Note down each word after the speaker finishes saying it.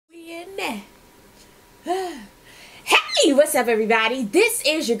now. Hey, what's up, everybody? This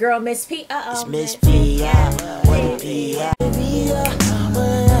is your girl, Miss P. It's Miss P. What P?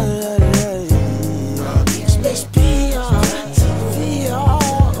 It's Miss P.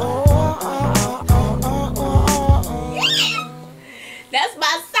 That's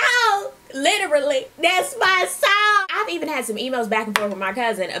my song. Literally, that's my song. I've even had some emails back and forth with my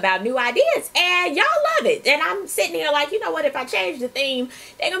cousin about new ideas, and y'all love it. And I'm sitting here like, you know what? If I change the theme,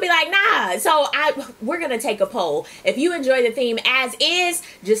 they're gonna be like, nah. So we're gonna take a poll. If you enjoy the theme as is,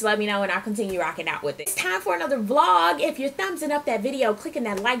 just let me know, and I'll continue rocking out with it. It's time for another vlog. If you're thumbsing up that video, clicking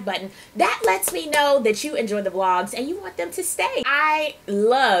that like button, that lets me know that you enjoy the vlogs and you want them to stay. I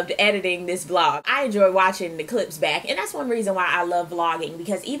loved editing this vlog. I enjoy watching the clips back, and that's one reason why I love vlogging,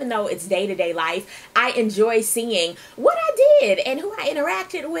 because even though it's day-to-day life, I enjoy seeing what I did and who I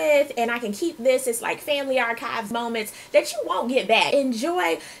interacted with, and I can keep this. It's like family archives moments that you won't get back.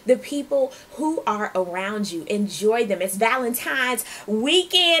 Enjoy the people who are around you. Enjoy them. It's Valentine's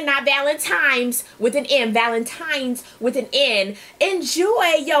weekend, not Valentine's with an M, Valentine's with an N.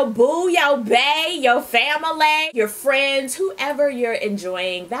 Enjoy your boo, your bae, your family, your friends, whoever you're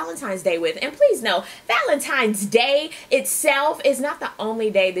enjoying Valentine's Day with. And please know, Valentine's Day itself is not the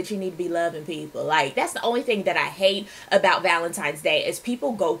only day that you need to be loving people. Like, that's the only thing that I hate about Valentine's Day is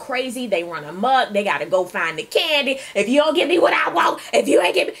people go crazy, they run amok, they gotta go find the candy. If you don't give me what I want, if you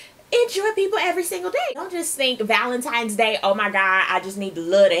ain't give me, enjoy people every single day. Don't just think Valentine's Day, oh my God, I just need to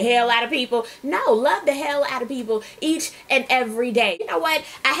love the hell out of people. No, love the hell out of people each and every day. You know what?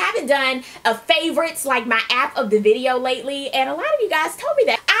 I haven't done a favorites, like my app of the video lately, and a lot of you guys told me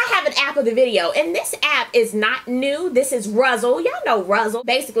that. I have an app of the video, and this app is not new. This is Ruzzle. Y'all know Ruzzle.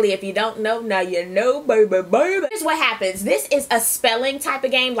 Basically, if you don't know, now you know, baby, baby. Here's what happens. This is a spelling type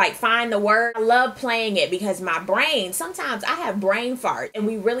of game, like find the word. I love playing it because my brain, sometimes I have brain fart, and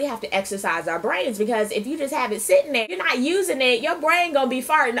we really have to exercise our brains, because if you just have it sitting there, you're not using it, your brain gonna be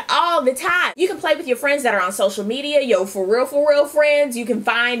farting all the time. You can play with your friends that are on social media, yo, for real friends. You can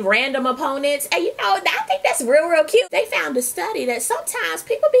find random opponents, and you know, I think that's real cute. They found a study that sometimes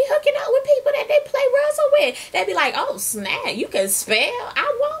people be hooking up with people that they play Ruzzle with. They be like, oh snap, you can spell,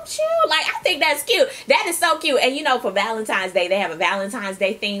 I want you. Like, I think that's cute. That is so cute. And you know, for Valentine's Day, they have a Valentine's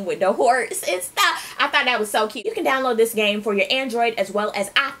Day theme with the horse and stuff. I thought that was so cute. You can download this game for your Android as well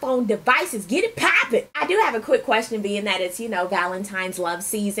as iPhone devices. Get it poppin'. I do have a quick question, being that it's, you know, Valentine's love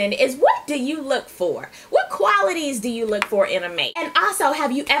season, is what do you look for? What qualities do you look for in a mate? And also,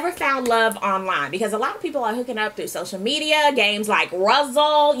 have you ever found love online? Because a lot of people are hooking up through social media, games like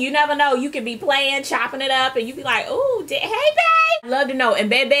Ruzzle. You never know. You could be playing, chopping it up, and you be like, ooh, hey babe. I'd love to know. And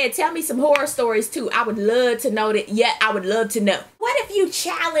babe, tell me some horror stories too. I would love to know that. Yeah, I would love to know. What if you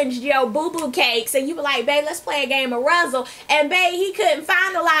challenged your boo-boo cakes and you were like, babe, let's play a game of Ruzzle, and babe, he couldn't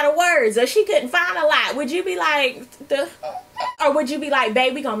find a lot of words, or she couldn't find a lot? Would you be like, or would you be like,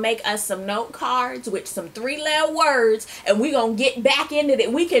 babe, we gonna make us some note cards with some 3-letter words, and we gonna get back into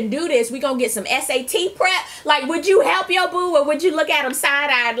it. We can do this. We gonna get some SAT prep. Like, would you help your boo, or would you look at him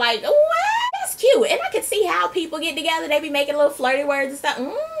side-eyed like, what? That's cute. And I could see how people get together. They be making little flirty words and stuff.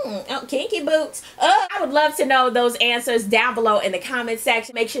 Oh, kinky boots. I would love to know those answers down below in the comment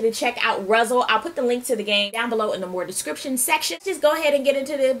section. Make sure to check out Ruzzle. I'll put the link to the game down below in the more description section. Just go ahead and get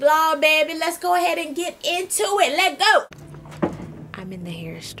into the vlog, baby. Let's go ahead and get into it. Let's go. I'm in the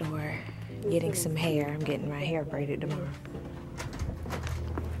hair store getting some hair. I'm getting my hair braided tomorrow.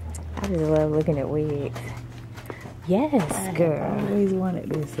 I just love looking at wigs. Yes, girl. I always wanted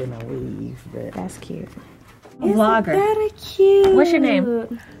this in a weave, but that's cute. Vlogger. That cute. What's your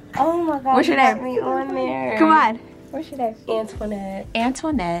name? Oh my God. What's your name? Me on there. Come on. What's your name? Antoinette.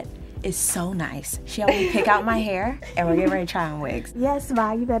 Antoinette is so nice. She helped me pick out my hair, and we're getting ready to try on wigs. Yes,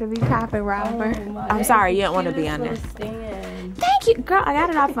 Ma, you better be popping, Robert. I'm sorry, you don't want to be on there. Thank you, girl. I got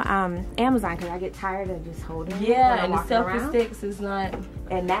it off of Amazon because I get tired of just holding it. Yeah, and the selfie sticks is not.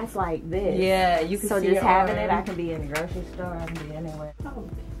 And that's like this. Yeah, you can so see just having arm. it, I can be in the grocery store, I can be anywhere. Oh.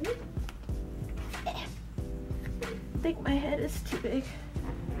 I think my head is too big.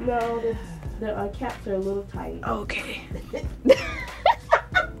 No, the caps are a little tight. Okay.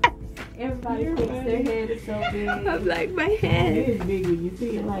 Everybody thinks their head is so big. I'm like, my head is big when you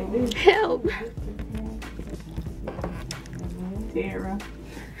see it like this. Help. Tara,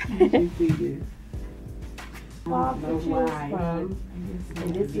 you should see this. Bob, no why.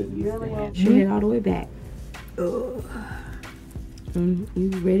 And this is really Shoot it all the way back. You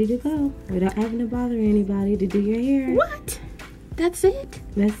ready to go without having to bother anybody to do your hair. What? That's it?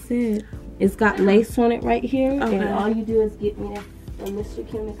 That's it. It's got lace on it right here. Okay. And all you do is get me Mr.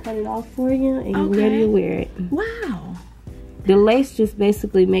 Kim to cut it off for you, and you're ready to wear it. Wow. The lace just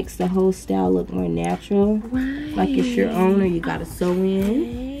basically makes the whole style look more natural. Right. Like it's your own or you gotta sew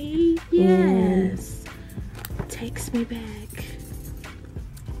in. Okay. Yes. Takes me back.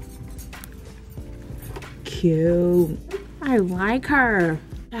 Cute. I like her.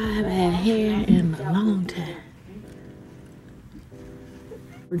 I haven't had hair in a long time.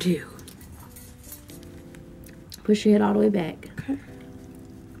 Or two. Push your head all the way back. Okay.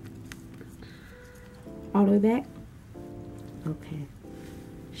 All the way back? Okay.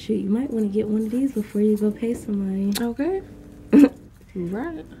 Shoot, you might want to get one of these before you go pay somebody. Okay.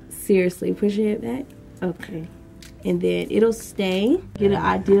 Right. Seriously, push your head back. Okay. And then it'll stay. Get an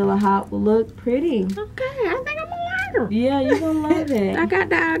idea of how it will look pretty. Okay, I think I'm gonna like her. Yeah, you're gonna love it. I got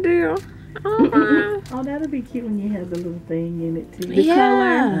the idea. Oh, Oh, that'll be cute when you have the little thing in it too. The yeah.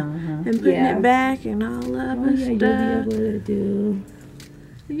 color. And putting Yeah. it back and all up Oh and yeah, you'll stuff. be able to do.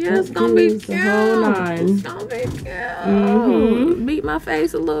 Yeah, it's gonna be Tattoos, cute. the whole nine. It's gonna be cute. Mhm. Beat my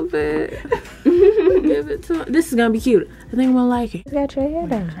face a little bit. Give it to. This is gonna be cute. I think I'm gonna like it. You got your hair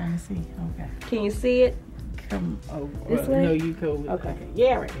done. Trying to see. Okay. Can you see it? Come over. This way? No, you go. Okay.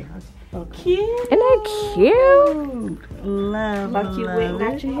 Yeah, right here. Okay. Cute. Isn't that cute? Love. Like you went and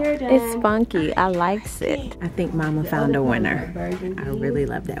got your hair done. It's funky. I likes it. I think Mama found a winner. I really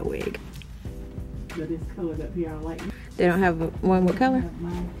love that wig. But it's colored up here. I like it. They don't have one with color.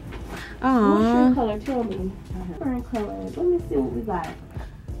 Mine. What's your Aww. color? Tell me. Different color. Let me see what we got.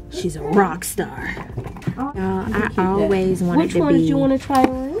 She's a rock star. Oh, I always wanted Which to one be. did you want to try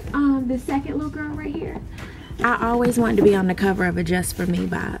on? The second little girl right here. I always wanted to be on the cover of a Just For Me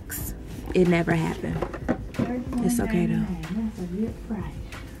box. It never happened. It's okay though. That's a good price.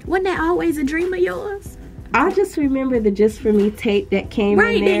 Wasn't that always a dream of yours? I just remember the Just For Me tape that came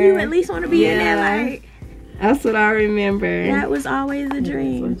Right, in then there. you at least want to be in Yeah. there like. That's what I remember. That was always a That's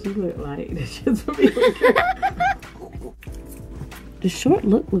dream. what you look like. That's just for me. The short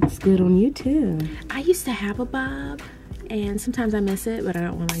look looks good on you too. I used to have a bob, and sometimes I miss it, but I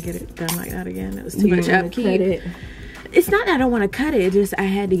don't want to get it done like that again. It was too You much wanna upkeep. cut it. It's not that I don't want to cut it, it's just I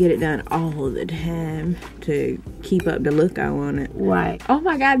had to get it done all the time to keep up the look I wanted. Right. Oh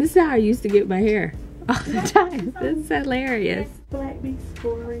my God, this is how I used to get my hair all the time. This is hilarious. Black be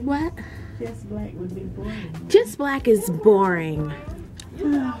boring. What? Just black would be boring. Just black is boring.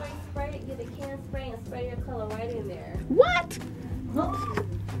 Spray, get a can spray and spray your color right in there. What?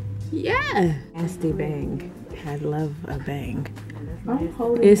 Yeah. Nasty bang. I love a bang.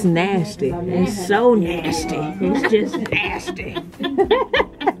 It's nasty. It's so nasty. It's just nasty.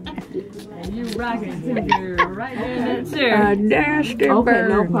 You rocking too, girl. Right there in that chair. A nasty Okay, no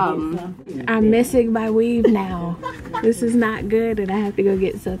burn. problem. I'm missing my weave now. This is not good, and I have to go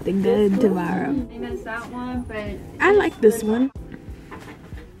get something good tomorrow. That one, but I like this one.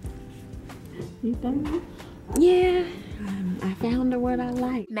 you think? Yeah, I found the word I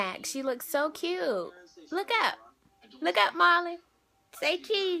like. Max, she looks so cute. Look up. Look up, Marley. Say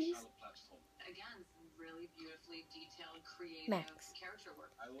cheese. Max.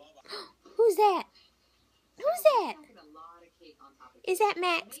 Who's that? Who's that? Is that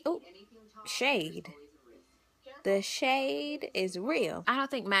Max? Oh, shade. The shade is real. I don't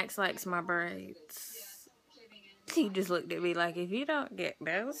think Max likes my braids. He just looked at me like, if you don't get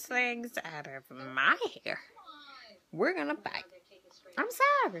those things out of my hair, we're gonna fight. I'm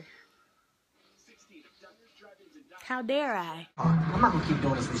sorry. How dare I? I'm not gonna keep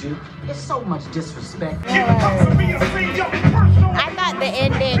doing this with you. It's so much disrespect. I thought the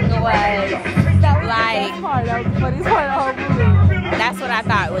ending was like, that's what I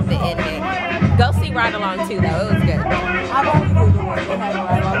thought was the ending. Go see Ride Along too, though. It was good. I've only seen the one that had a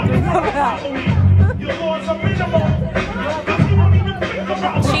right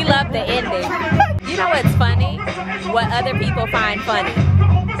on She loved the ending. You know what's funny? What other people find funny.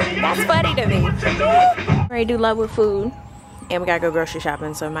 That's funny to me. Ready to do love with food. And we gotta go grocery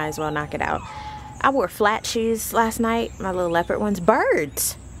shopping, so might as well knock it out. I wore flat shoes last night. My little leopard ones.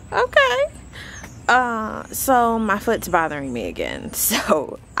 Birds. Okay. So my foot's bothering me again.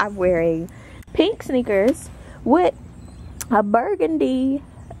 So I'm wearing pink sneakers with a burgundy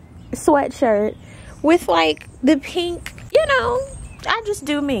sweatshirt with like the pink, you know, I just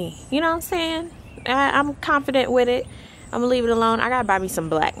do me. You know what I'm saying? I'm confident with it. I'm gonna leave it alone. I gotta buy me some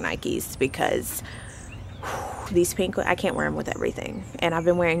black Nikes because these pink, I can't wear them with everything. And I've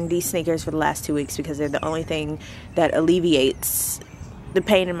been wearing these sneakers for the last 2 weeks because they're the only thing that alleviates the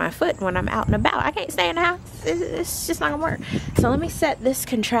pain in my foot when I'm out and about. I can't stay in the house. It's just not gonna work. So let me set this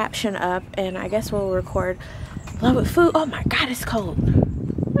contraption up and I guess we'll record Love with Food. Oh my God, it's cold.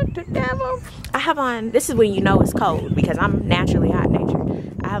 What the devil? I have on, this is when you know it's cold because I'm naturally hot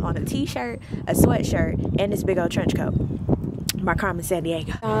natured. I have on a t-shirt, a sweatshirt, and this big old trench coat. by Carmen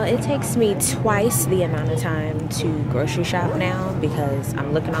Sandiego. It takes me twice the amount of time to grocery shop now because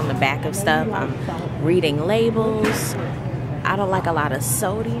I'm looking on the back of stuff. I'm reading labels. I don't like a lot of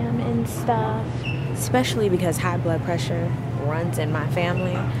sodium and stuff, especially because high blood pressure runs in my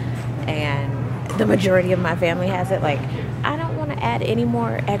family and the majority of my family has it. Like, I don't want to add any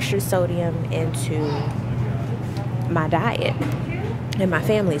more extra sodium into my diet and my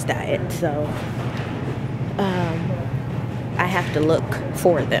family's diet, so I have to look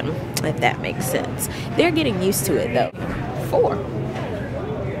for them, if that makes sense. They're getting used to it though. For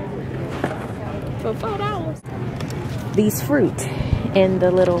 $4. These fruit and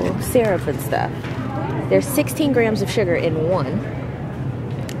the little syrup and stuff, there's 16 grams of sugar in one,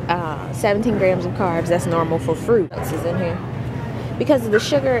 17 grams of carbs. That's normal for fruit. What else is in here? Because of the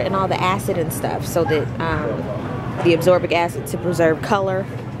sugar and all the acid and stuff, so that the absorbic acid to preserve color.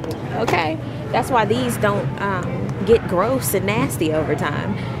 Okay, that's why these don't get gross and nasty over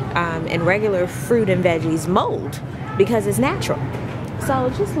time. And regular fruit and veggies mold because it's natural. So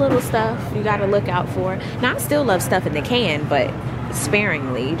just little stuff you gotta look out for. Now I still love stuff in the can, but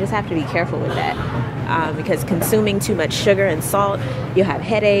sparingly. You just have to be careful with that because consuming too much sugar and salt, you'll have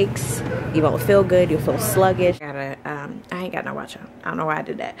headaches, you won't feel good, you'll feel sluggish. I ain't got no watch on. I don't know why I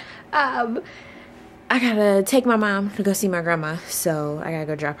did that. I gotta take my mom to go see my grandma, so I gotta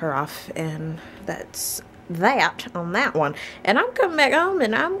go drop her off, and that's that on that one. And I'm coming back home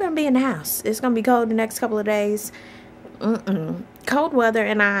and I'm gonna be in the house. It's gonna be cold the next couple of days. Cold weather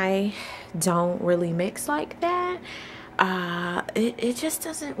and I don't really mix like that. It just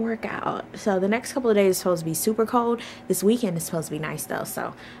doesn't work out. So the next couple of days is supposed to be super cold. This weekend is supposed to be nice though,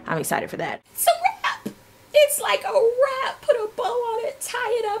 so I'm excited for that. It's a wrap. It's like a wrap. Put a bow on it, tie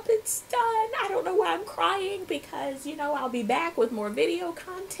it up, it's done. I don't know why I'm crying because, you know, I'll be back with more video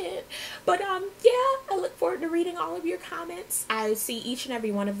content. But yeah, I look forward to reading all of your comments. I see each and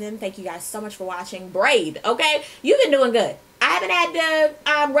every one of them. Thank you guys so much for watching. Brave, okay? You've been doing good. I haven't had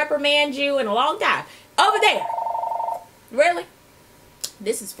to reprimand you in a long time. Over there. Really?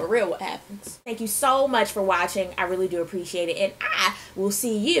 This is for real what happens. Thank you so much for watching. I really do appreciate it. And I will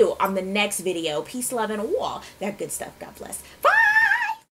see you on the next video. Peace, love, and a wall. That good stuff. God bless. Bye.